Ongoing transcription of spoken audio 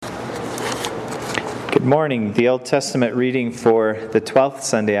Good morning. The Old Testament reading for the 12th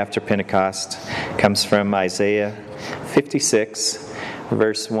Sunday after Pentecost comes from Isaiah 56,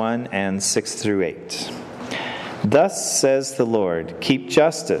 verse 1 and 6 through 8. Thus says the Lord, keep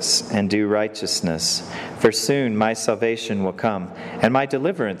justice and do righteousness, for soon my salvation will come, and my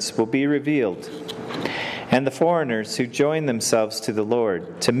deliverance will be revealed. And the foreigners who join themselves to the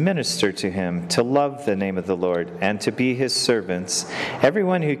Lord, to minister to Him, to love the name of the Lord, and to be His servants,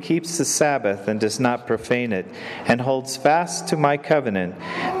 everyone who keeps the Sabbath and does not profane it, and holds fast to my covenant,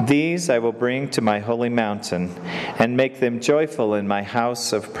 these I will bring to my holy mountain, and make them joyful in my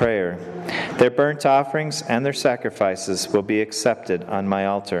house of prayer. Their burnt offerings and their sacrifices will be accepted on my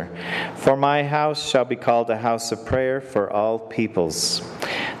altar. For my house shall be called a house of prayer for all peoples.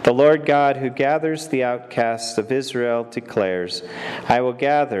 The Lord God who gathers the outcasts of Israel declares, I will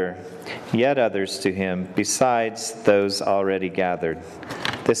gather yet others to Him besides those already gathered.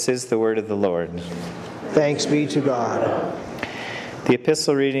 This is the word of the Lord. Thanks be to God. The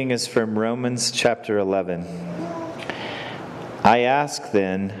epistle reading is from Romans chapter 11. I ask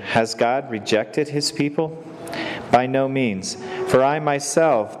then, has God rejected His people? By no means, for I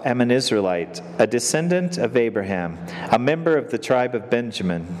myself am an Israelite, a descendant of Abraham, a member of the tribe of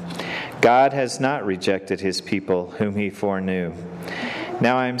Benjamin. God has not rejected His people whom He foreknew.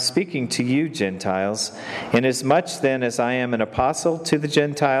 Now I am speaking to you, Gentiles. Inasmuch then as I am an apostle to the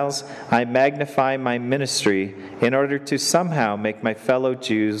Gentiles, I magnify my ministry in order to somehow make my fellow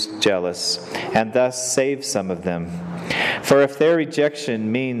Jews jealous, and thus save some of them. For if their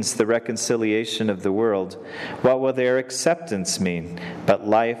rejection means the reconciliation of the world, what will their acceptance mean but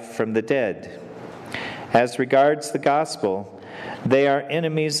life from the dead? As regards the gospel, they are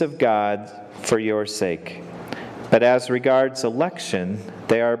enemies of God for your sake. But as regards election,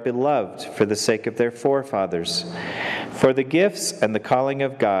 they are beloved for the sake of their forefathers. For the gifts and the calling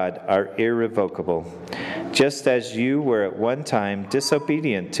of God are irrevocable. Just as you were at one time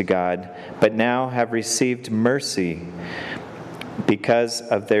disobedient to God, but now have received mercy because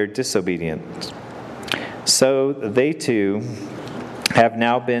of their disobedience. So they too have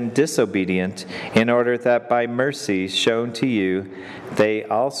now been disobedient, in order that by mercy shown to you, they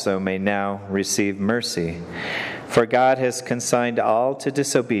also may now receive mercy. For God has consigned all to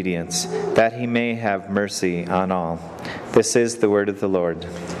disobedience, that He may have mercy on all. This is the word of the Lord.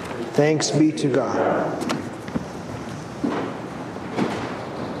 Thanks be to God.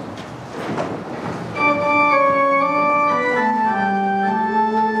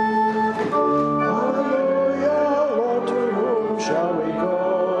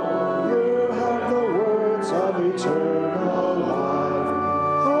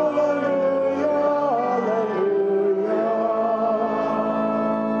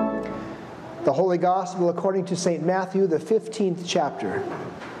 The Holy Gospel according to St. Matthew, the 15th chapter.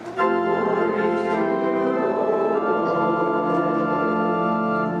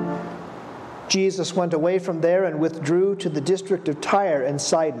 Jesus went away from there and withdrew to the district of Tyre and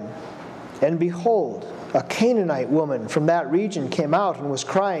Sidon. And behold, a Canaanite woman from that region came out and was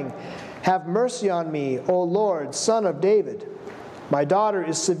crying, Have mercy on me, O Lord, Son of David. My daughter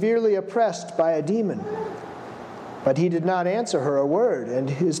is severely oppressed by a demon. But he did not answer her a word, and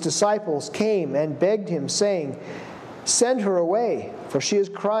his disciples came and begged him, saying, Send her away, for she is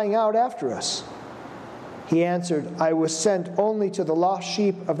crying out after us. He answered, I was sent only to the lost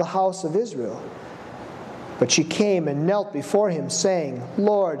sheep of the house of Israel. But she came and knelt before him, saying,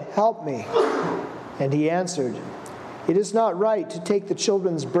 Lord, help me. And he answered, It is not right to take the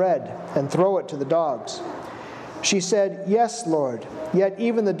children's bread and throw it to the dogs. She said, Yes, Lord, yet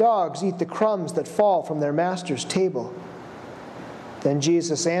even the dogs eat the crumbs that fall from their master's table. Then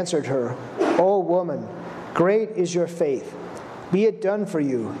Jesus answered her, O woman, great is your faith. Be it done for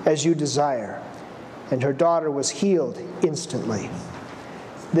you as you desire. And her daughter was healed instantly.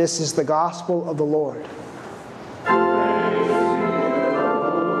 This is the gospel of the Lord.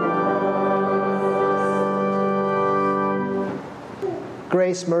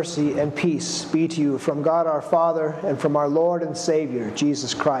 Grace, mercy, and peace be to you from God our Father and from our Lord and Savior,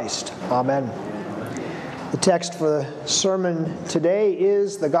 Jesus Christ. Amen. The text for the sermon today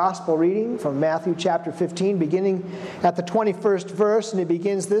is the gospel reading from Matthew chapter 15, beginning at the 21st verse, and it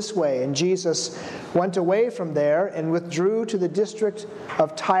begins this way. And Jesus went away from there and withdrew to the district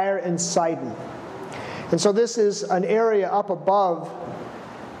of Tyre and Sidon. And so this is an area up above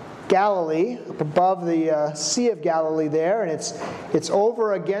Galilee, up above the Sea of Galilee there, and it's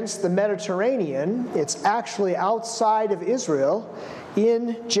over against the Mediterranean. It's actually outside of Israel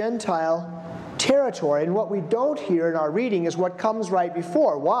in Gentile territory. And what we don't hear in our reading is what comes right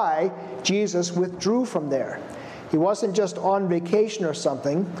before, why Jesus withdrew from there. He wasn't just on vacation or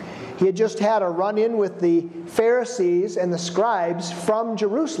something. He had just had a run-in with the Pharisees and the scribes from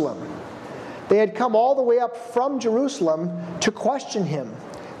Jerusalem. They had come all the way up from Jerusalem to question him.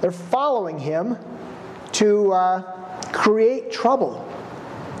 They're following him to create trouble,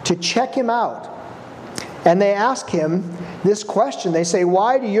 to check him out. And they ask him this question. They say,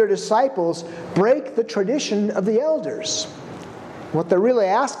 "Why do your disciples break the tradition of the elders?" What they're really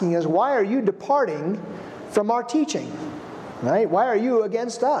asking is, why are you departing from our teaching? Right? Why are you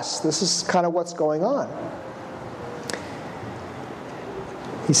against us? This is kind of what's going on.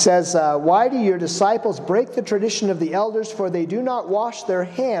 He says, "Why do your disciples break the tradition of the elders? For they do not wash their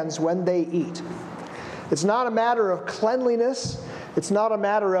hands when they eat." It's not a matter of cleanliness. It's not a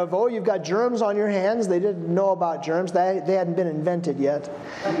matter of, oh, you've got germs on your hands. They didn't know about germs. They hadn't been invented yet.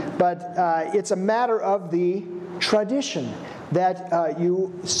 But it's a matter of the tradition that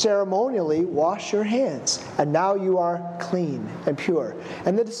you ceremonially wash your hands, and now you are clean and pure.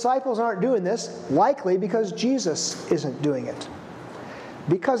 And the disciples aren't doing this, likely because Jesus isn't doing it.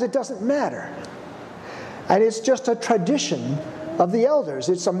 Because it doesn't matter. And it's just a tradition of the elders.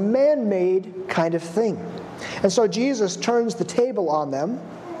 It's a man-made kind of thing. And so Jesus turns the table on them,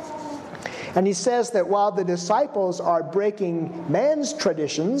 and he says that while the disciples are breaking man's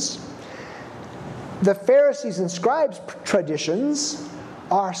traditions, the Pharisees and scribes' traditions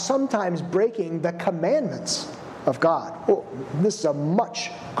are sometimes breaking the commandments of God. Well, this is a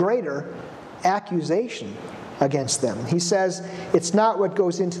much greater accusation against them. He says it's not what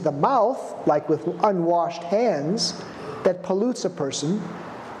goes into the mouth, like with unwashed hands, that pollutes a person,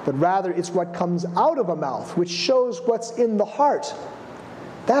 but rather it's what comes out of a mouth, which shows what's in the heart.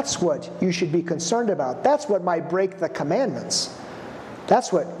 That's what you should be concerned about. That's what might break the commandments.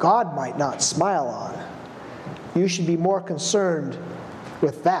 That's what God might not smile on. You should be more concerned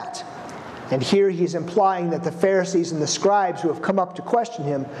with that. And here he's implying that the Pharisees and the scribes who have come up to question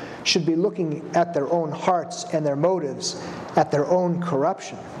him should be looking at their own hearts and their motives, at their own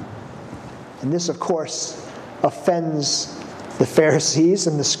corruption. And this, of course, offends the Pharisees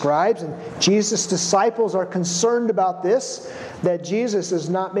and the scribes. And Jesus' disciples are concerned about this, that Jesus is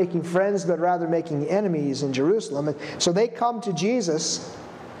not making friends, but rather making enemies in Jerusalem. And so they come to Jesus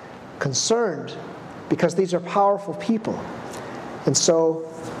concerned, because these are powerful people. And so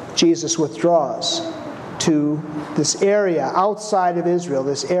Jesus withdraws to this area outside of Israel,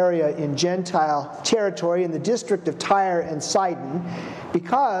 this area in Gentile territory in the district of Tyre and Sidon,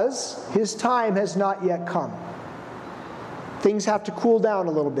 because his time has not yet come. Things have to cool down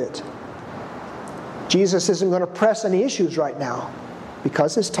a little bit. Jesus isn't going to press any issues right now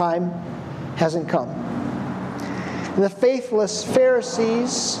because his time hasn't come. And the faithless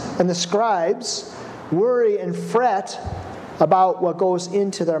Pharisees and the scribes worry and fret about what goes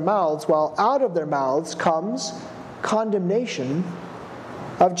into their mouths, while out of their mouths comes condemnation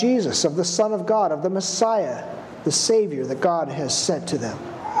of Jesus, of the Son of God, of the Messiah, the Savior that God has sent to them.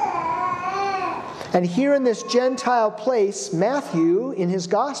 And here in this Gentile place, Matthew, in his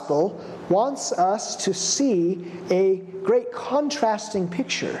gospel, wants us to see a great contrasting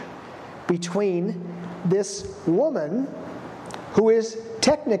picture between this woman who is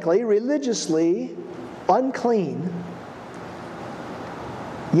technically, religiously unclean,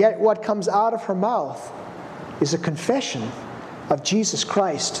 yet what comes out of her mouth is a confession of Jesus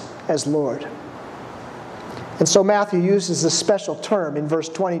Christ as Lord. And so Matthew uses this special term in verse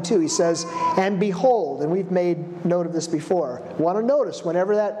 22. He says, "And behold," and we've made note of this before. You want to notice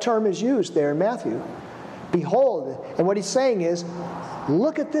whenever that term is used there in Matthew. Behold. And what he's saying is,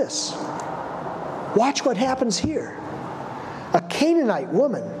 look at this. Watch what happens here. A Canaanite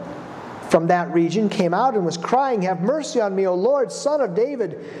woman from that region came out and was crying, "Have mercy on me, O Lord, Son of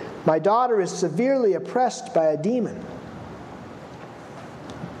David. My daughter is severely oppressed by a demon."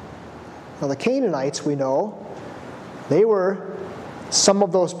 Now the Canaanites, we know, they were some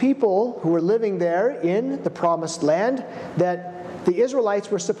of those people who were living there in the promised land that the Israelites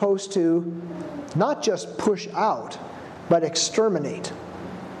were supposed to not just push out, but exterminate.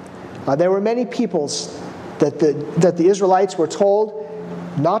 There were many peoples that the Israelites were told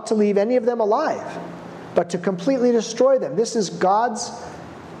not to leave any of them alive, but to completely destroy them. This is God's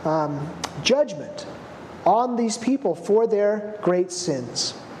judgment on these people for their great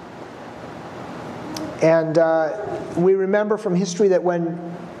sins. And we remember from history that when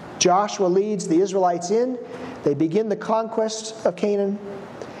Joshua leads the Israelites in, they begin the conquest of Canaan,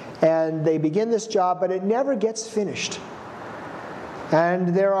 and they begin this job, but it never gets finished. And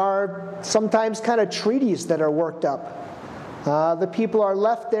there are sometimes kind of treaties that are worked up. The people are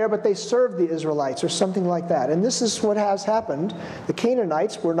left there, but they serve the Israelites or something like that. And this is what has happened. The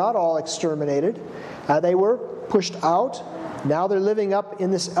Canaanites were not all exterminated. They were pushed out. Now they're living up in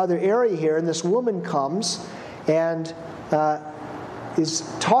this other area here, and this woman comes and is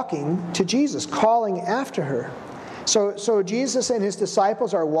talking to Jesus, calling after her. So Jesus and his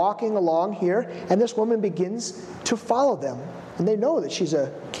disciples are walking along here, and this woman begins to follow them. And they know that she's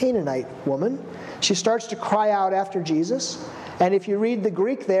a Canaanite woman. She starts to cry out after Jesus. And if you read the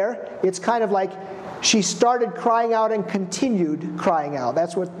Greek there, it's kind of like she started crying out and continued crying out.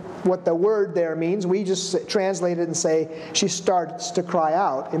 That's what the word there means. We just translate it and say she starts to cry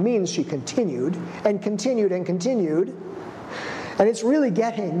out. It means she continued and continued and continued. And it's really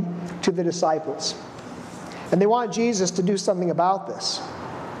getting to the disciples. And they want Jesus to do something about this.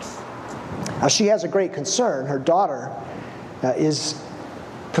 Now, she has a great concern. Her daughter is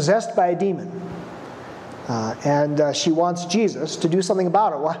possessed by a demon. And she wants Jesus to do something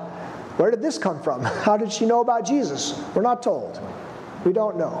about it. Where did this come from? How did she know about Jesus? We're not told. We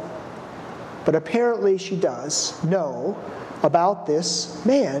don't know. But apparently she does know about this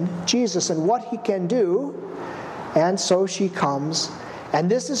man, Jesus, and what he can do. And so she comes, and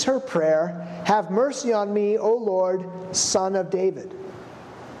this is her prayer: "Have mercy on me, O Lord, Son of David."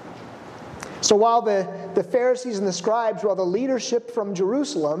 So while the Pharisees and the scribes, while the leadership from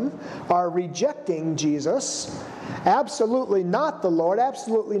Jerusalem are rejecting Jesus, absolutely not the Lord,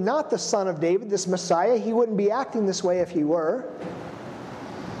 absolutely not the Son of David, this Messiah, he wouldn't be acting this way if he were.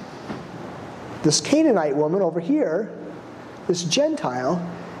 This Canaanite woman over here, this Gentile,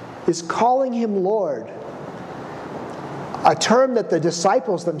 is calling him Lord. A term that the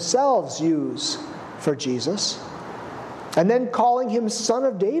disciples themselves use for Jesus. And then calling him Son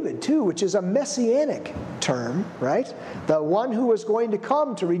of David, too, which is a messianic term, right? The one who was going to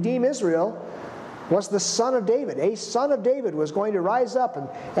come to redeem Israel was the Son of David. A Son of David was going to rise up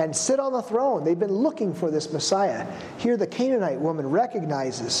and sit on the throne. They've been looking for this Messiah. Here the Canaanite woman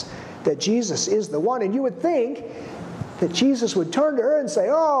recognizes that Jesus is the one. And you would think that Jesus would turn to her and say,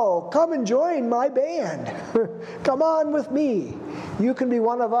 "Oh, come and join my band. Come on with me. You can be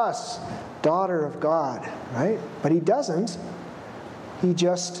one of us, daughter of God," right? But he doesn't. He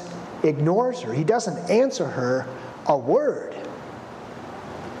just ignores her. He doesn't answer her a word.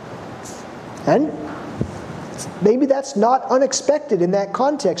 And maybe that's not unexpected in that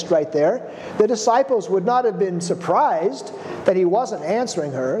context right there. The disciples would not have been surprised that he wasn't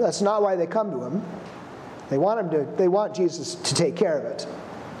answering her. That's not why they come to him. They want Jesus to take care of it,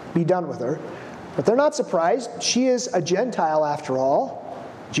 be done with her. But they're not surprised. She is a Gentile after all.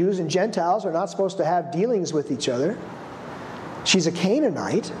 Jews and Gentiles are not supposed to have dealings with each other. She's a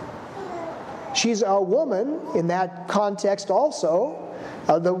Canaanite. She's a woman in that context also.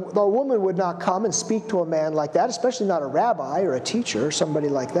 The woman would not come and speak to a man like that, especially not a rabbi or a teacher or somebody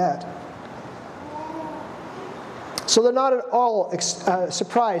like that. So they're not at all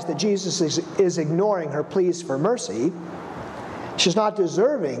surprised that Jesus is ignoring her pleas for mercy. She's not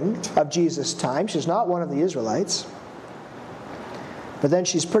deserving of Jesus' time. She's not one of the Israelites. But then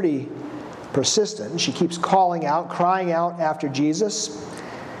she's pretty persistent. She keeps calling out, crying out after Jesus.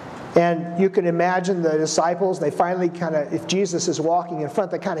 And you can imagine the disciples, they finally if Jesus is walking in front,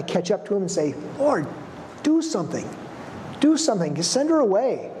 they kind of catch up to him and say, "Lord, do something. Do something. Send her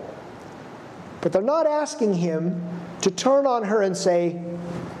away." But they're not asking him to turn on her and say,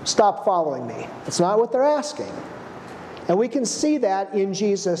 "Stop following me." That's not what they're asking. And we can see that in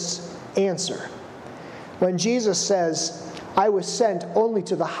Jesus' answer. When Jesus says, "I was sent only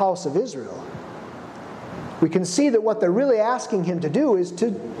to the house of Israel," we can see that what they're really asking him to do is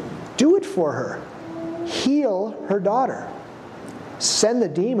to do it for her. Heal her daughter. Send the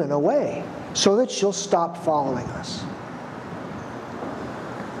demon away so that she'll stop following us.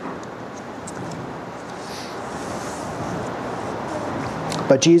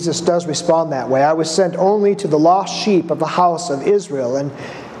 But Jesus does respond that way. "I was sent only to the lost sheep of the house of Israel."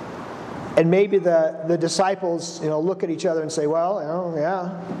 And maybe the disciples, look at each other and say, "Well, yeah,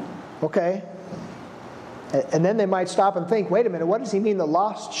 okay." And then they might stop and think, "Wait a minute, what does he mean, the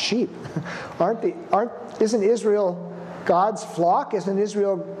lost sheep? Isn't Israel God's flock? Isn't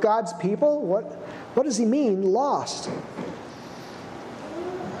Israel God's people? What does he mean, lost?"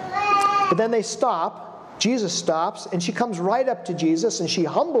 But then they stop. Jesus stops, and she comes right up to Jesus, and she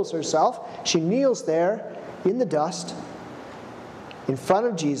humbles herself. She kneels there in the dust in front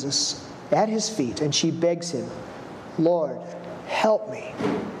of Jesus at his feet, and she begs him, "Lord, help me."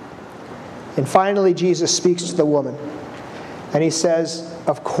 And finally, Jesus speaks to the woman, and he says,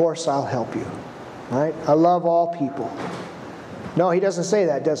 "Of course I'll help you." Right? "I love all people." No, he doesn't say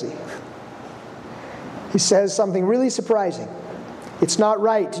that, does he? He says something really surprising. "It's not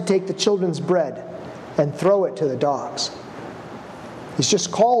right to take the children's bread and throw it to the dogs." He's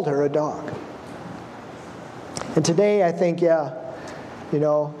just called her a dog. And today I think,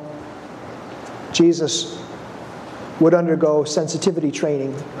 Jesus would undergo sensitivity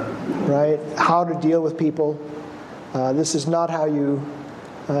training, right? How to deal with people. This is not how you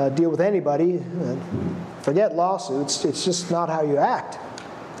deal with anybody. Forget lawsuits. It's just not how you act.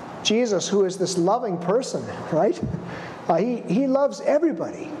 Jesus, who is this loving person, right? He loves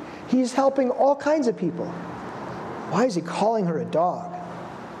everybody. He's helping all kinds of people. Why is he calling her a dog?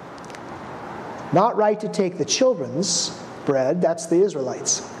 Not right to take the children's bread, that's the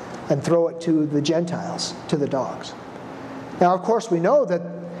Israelites, and throw it to the Gentiles, to the dogs. Now, of course, we know that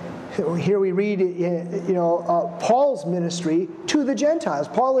here we read, Paul's ministry to the Gentiles.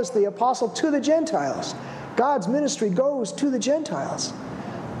 Paul is the apostle to the Gentiles. God's ministry goes to the Gentiles.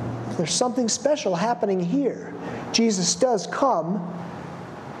 There's something special happening here. Jesus does come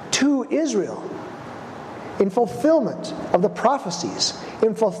to Israel in fulfillment of the prophecies,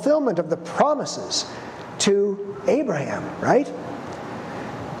 in fulfillment of the promises to Abraham, right?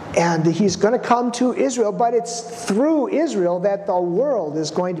 And he's going to come to Israel, but it's through Israel that the world is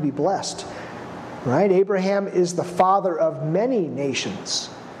going to be blessed, right? Abraham is the father of many nations,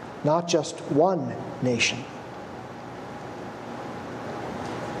 not just one nation.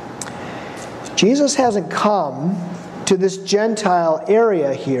 Jesus hasn't come to this Gentile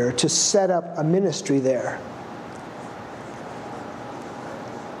area here to set up a ministry there.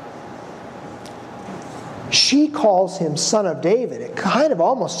 She calls him son of David. It kind of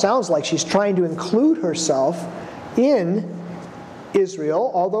almost sounds like she's trying to include herself in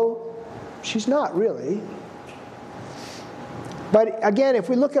Israel, although she's not really. But again, if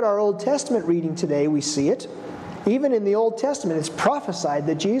we look at our Old Testament reading today, we see it. Even in the Old Testament, it's prophesied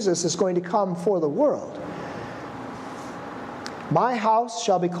that Jesus is going to come for the world. My house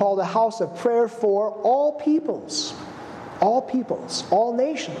shall be called a house of prayer for all peoples, all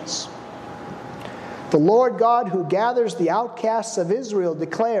nations. The Lord God who gathers the outcasts of Israel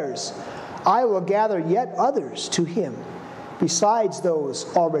declares, I will gather yet others to him, besides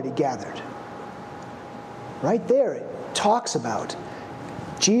those already gathered. Right there it talks about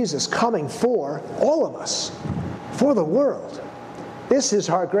Jesus coming for all of us, for the world. This is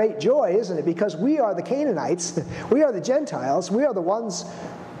our great joy, isn't it? Because we are the Canaanites, we are the Gentiles, we are the ones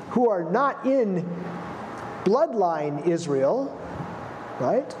who are not in bloodline Israel,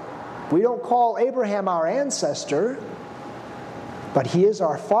 right? We don't call Abraham our ancestor, but he is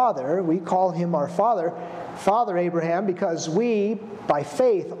our father. We call him our father, Father Abraham, because we, by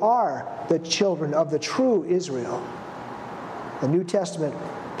faith, are the children of the true Israel. The New Testament,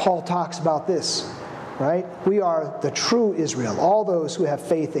 Paul talks about this, right? We are the true Israel, all those who have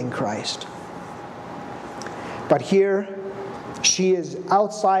faith in Christ. But here, she is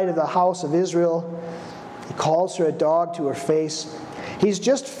outside of the house of Israel. He calls her a dog to her face. He's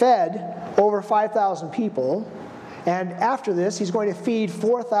just fed over 5,000 people, and after this, he's going to feed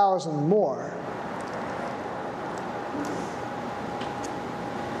 4,000 more.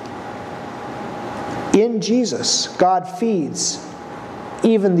 In Jesus, God feeds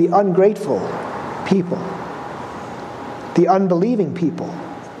even the ungrateful people, the unbelieving people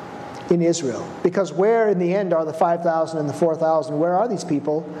in Israel. Because where in the end are the 5,000 and the 4,000? Where are these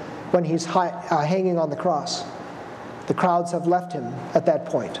people when he's hanging on the cross? The crowds have left him at that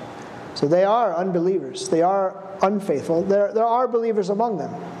point. So they are unbelievers. They are unfaithful. There are believers among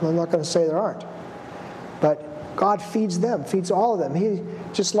them. I'm not going to say there aren't. But God feeds them, feeds all of them. He,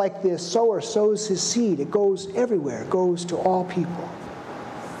 just like the sower sows his seed, it goes everywhere. It goes to all people.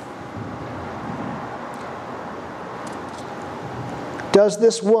 Does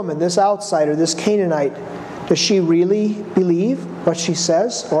this woman, this outsider, this Canaanite, does she really believe what she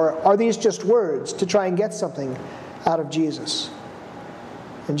says? Or are these just words to try and get something out of Jesus?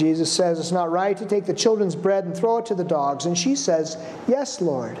 And Jesus says, it's not right to take the children's bread and throw it to the dogs. And she says, yes,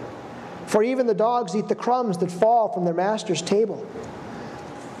 Lord. For even the dogs eat the crumbs that fall from their master's table.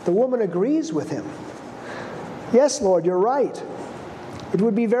 The woman agrees with him. Yes, Lord, you're right. It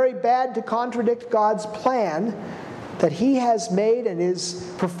would be very bad to contradict God's plan that he has made and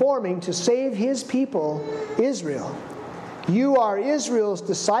is performing to save his people, Israel. You are Israel's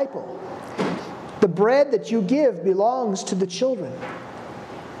disciple. The bread that you give belongs to the children.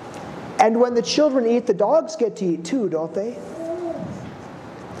 And when the children eat, the dogs get to eat too, don't they?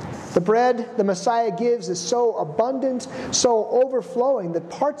 The bread the Messiah gives is so abundant, so overflowing, that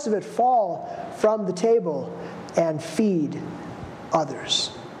parts of it fall from the table and feed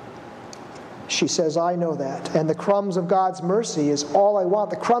others. She says, I know that. And the crumbs of God's mercy is all I want.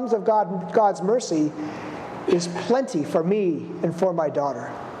 The crumbs of God's mercy is plenty for me and for my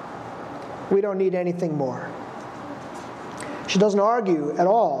daughter. We don't need anything more. She doesn't argue at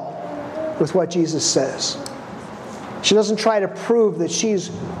all with what Jesus says. She doesn't try to prove that she's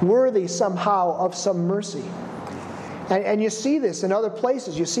worthy somehow of some mercy. And you see this in other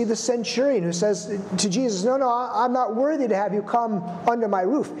places. You see the centurion who says to Jesus, no, I'm not worthy to have you come under my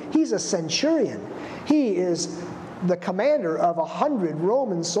roof. He's a centurion. He is the commander of 100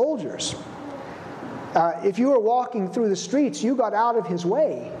 Roman soldiers. If you were walking through the streets, you got out of his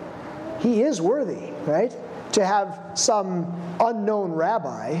way. He is worthy, right? To have some unknown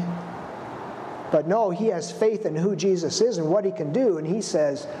rabbi. But no, he has faith in who Jesus is and what he can do, and he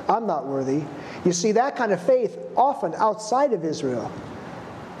says, I'm not worthy. You see that kind of faith often outside of Israel.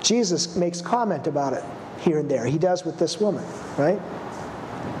 Jesus makes comment about it here and there. He does with this woman, right?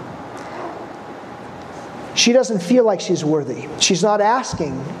 She doesn't feel like she's worthy. She's not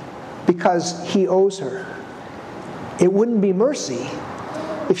asking because he owes her. It wouldn't be mercy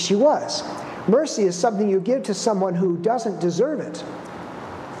if she was. Mercy is something you give to someone who doesn't deserve it.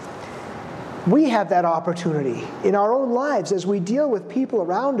 We have that opportunity in our own lives as we deal with people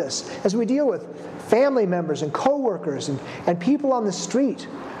around us, as we deal with family members and co-workers and people on the street,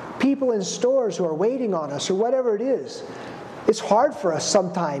 people in stores who are waiting on us or whatever it is. It's hard for us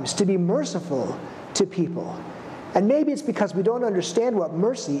sometimes to be merciful to people. And maybe it's because we don't understand what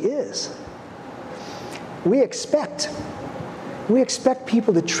mercy is. We expect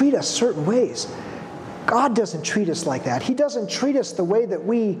people to treat us certain ways. God doesn't treat us like that. He doesn't treat us the way that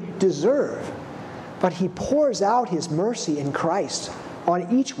we deserve. But he pours out his mercy in Christ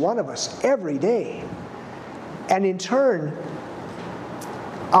on each one of us every day. And in turn,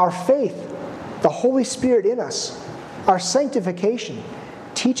 our faith, the Holy Spirit in us, our sanctification,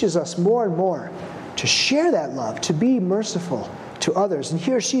 teaches us more and more to share that love, to be merciful to others. And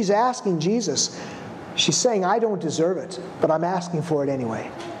here she's asking Jesus, she's saying, I don't deserve it, but I'm asking for it anyway.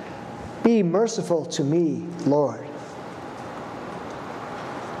 Be merciful to me, Lord.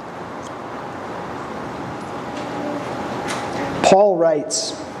 Paul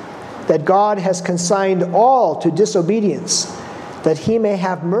writes that God has consigned all to disobedience, that he may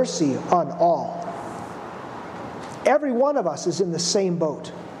have mercy on all. Every one of us is in the same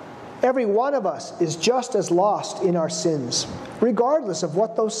boat. Every one of us is just as lost in our sins, regardless of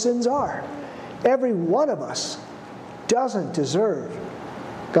what those sins are. Every one of us doesn't deserve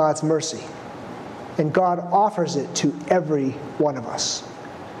God's mercy. And God offers it to every one of us,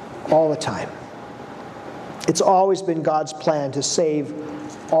 all the time. It's always been God's plan to save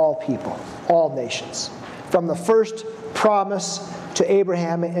all people, all nations. From the first promise to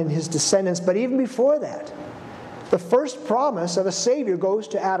Abraham and his descendants, but even before that, the first promise of a Savior goes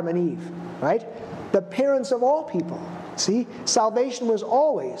to Adam and Eve, right? The parents of all people. See, salvation was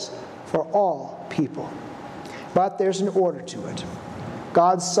always for all people. But there's an order to it.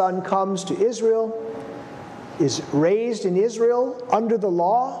 God's Son comes to Israel, is raised in Israel under the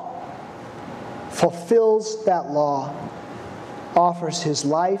law, fulfills that law, offers his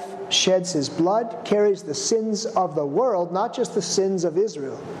life, sheds his blood, carries the sins of the world, not just the sins of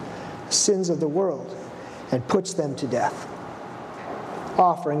Israel, the sins of the world, and puts them to death,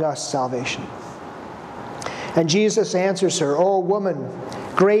 offering us salvation. And Jesus answers her, "O woman,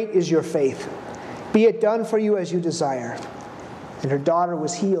 great is your faith. Be it done for you as you desire." And her daughter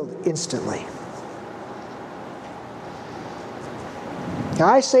was healed instantly. Now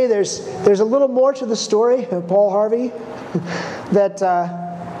I say there's a little more to the story of Paul Harvey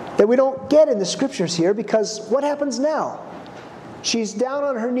that we don't get in the scriptures here, because what happens now? She's down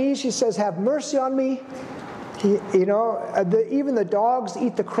on her knees. She says, "Have mercy on me." You know, even the dogs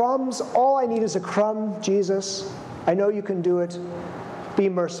eat the crumbs. All I need is a crumb, Jesus. I know you can do it. Be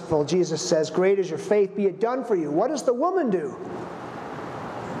merciful. Jesus says, "Great is your faith. Be it done for you." What does the woman do?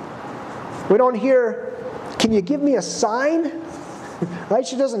 We don't hear, "Can you give me a sign?" Right?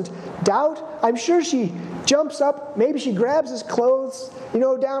 She doesn't doubt. I'm sure she jumps up. Maybe she grabs his clothes,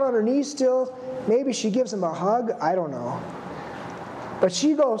 down on her knees still. Maybe she gives him a hug. I don't know. But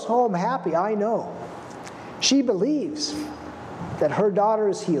she goes home happy, I know. She believes that her daughter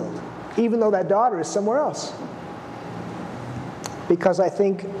is healed, even though that daughter is somewhere else. Because I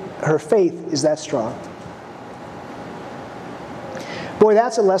think her faith is that strong. Boy,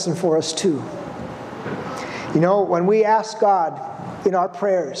 that's a lesson for us too. When we ask God in our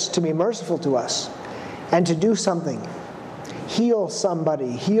prayers to be merciful to us and to do something, heal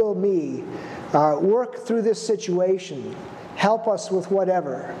somebody, heal me, work through this situation, help us with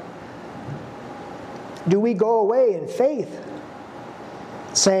whatever, do we go away in faith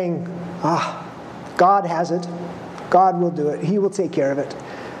saying, God has it, God will do it, He will take care of it?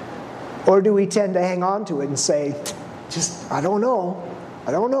 Or do we tend to hang on to it and say, I don't know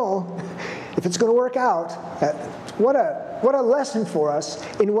if it's going to work out? What a what a lesson for us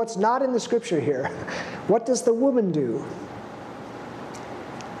in what's not in the scripture here. What does the woman do?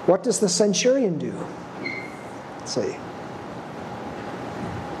 What does the centurion do? Let's see.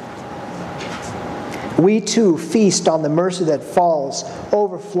 We too feast on the mercy that falls,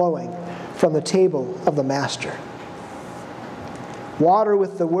 overflowing from the table of the Master. Water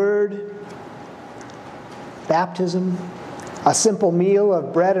with the Word, baptism, a simple meal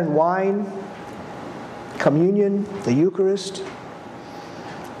of bread and wine, communion, the Eucharist,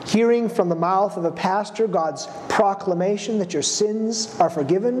 hearing from the mouth of a pastor God's proclamation that your sins are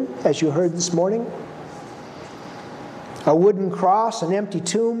forgiven, as you heard this morning, a wooden cross, an empty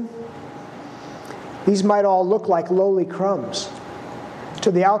tomb. These might all look like lowly crumbs.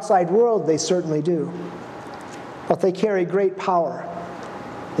 To the outside world, they certainly do. But they carry great power.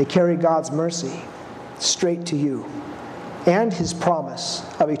 They carry God's mercy straight to you and His promise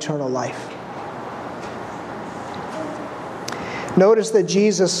of eternal life. Notice that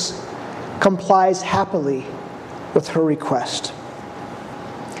Jesus complies happily with her request.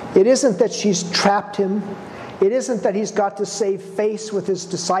 It isn't that she's trapped him. It isn't that he's got to save face with his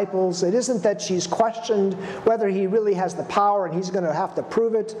disciples. It isn't that she's questioned whether he really has the power and he's going to have to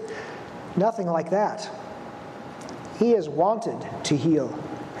prove it. Nothing like that. He has wanted to heal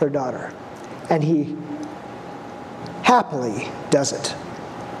her daughter, and he happily does it.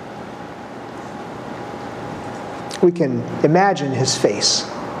 We can imagine his face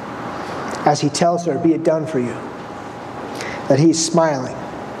as he tells her, "Be it done for you," that he's smiling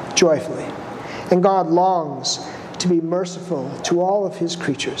joyfully. And God longs to be merciful to all of his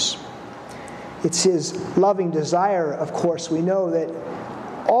creatures. It's his loving desire, of course, we know, that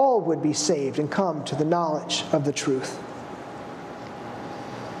all would be saved and come to the knowledge of the truth.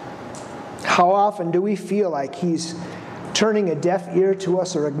 How often do we feel like he's turning a deaf ear to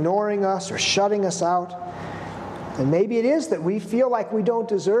us or ignoring us or shutting us out? And maybe it is that we feel like we don't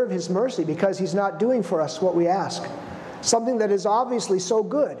deserve his mercy because he's not doing for us what we ask. Something that is obviously so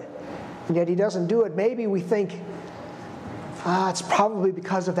good, and yet he doesn't do it. Maybe we think, it's probably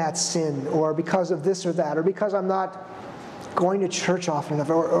because of that sin, or because of this or that, or because I'm not going to church often enough,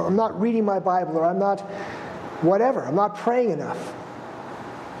 or I'm not reading my Bible, or I'm not whatever, I'm not praying enough.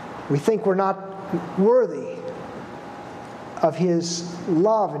 We think we're not worthy of his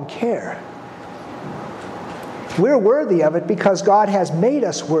love and care. We're worthy of it because God has made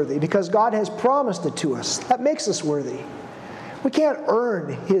us worthy, because God has promised it to us. That makes us worthy. We can't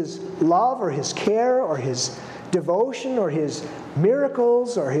earn his love or his care or his devotion or his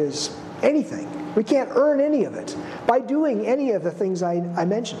miracles or his anything. We can't earn any of it by doing any of the things I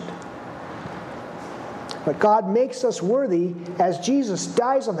mentioned. But God makes us worthy as Jesus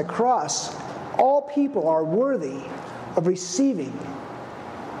dies on the cross. All people are worthy of receiving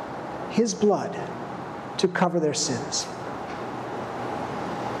his blood to cover their sins.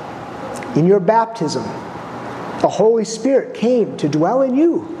 In your baptism, the Holy Spirit came to dwell in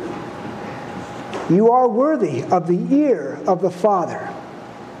you. You are worthy of the ear of the Father.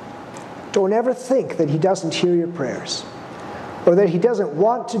 Don't ever think that he doesn't hear your prayers, or that he doesn't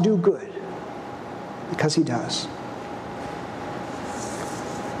want to do good, because he does.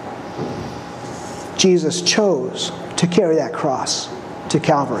 Jesus chose to carry that cross to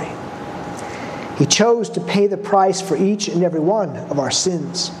Calvary. He chose to pay the price for each and every one of our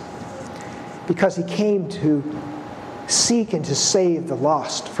sins, because he came to seek and to save the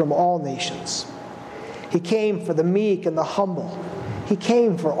lost from all nations. He came for the meek and the humble. He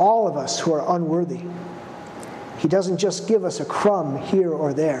came for all of us who are unworthy. He doesn't just give us a crumb here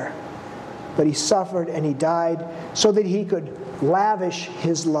or there, but he suffered and he died so that he could lavish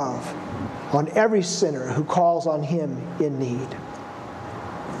his love on every sinner who calls on him in need.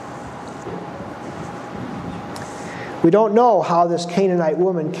 We don't know how this Canaanite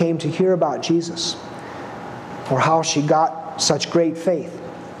woman came to hear about Jesus, or how she got such great faith.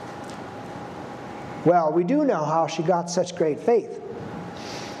 Well, we do know how she got such great faith.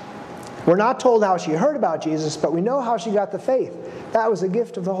 We're not told how she heard about Jesus, but we know how she got the faith. That was a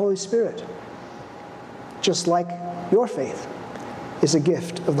gift of the Holy Spirit. Just like your faith is a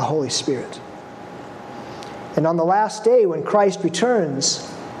gift of the Holy Spirit. And on the last day, when Christ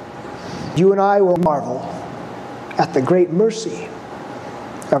returns, you and I will marvel at the great mercy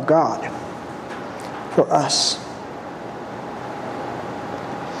of God for us.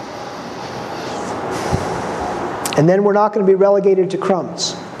 And then we're not going to be relegated to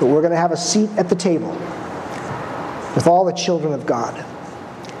crumbs, but we're going to have a seat at the table with all the children of God,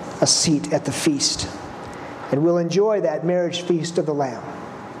 a seat at the feast. And we'll enjoy that marriage feast of the Lamb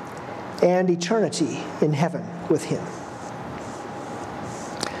and eternity in heaven with him.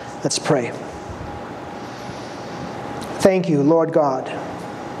 Let's pray. Thank you, Lord God,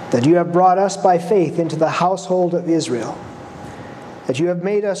 that you have brought us by faith into the household of Israel, that you have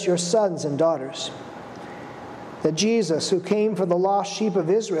made us your sons and daughters, that Jesus, who came for the lost sheep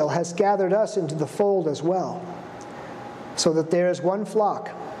of Israel, has gathered us into the fold as well, so that there is one flock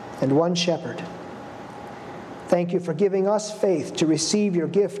and one shepherd. Thank you for giving us faith to receive your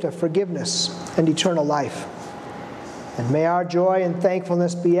gift of forgiveness and eternal life. And may our joy and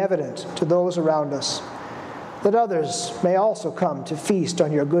thankfulness be evident to those around us, that others may also come to feast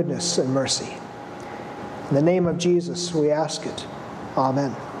on your goodness and mercy. In the name of Jesus, we ask it.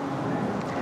 Amen.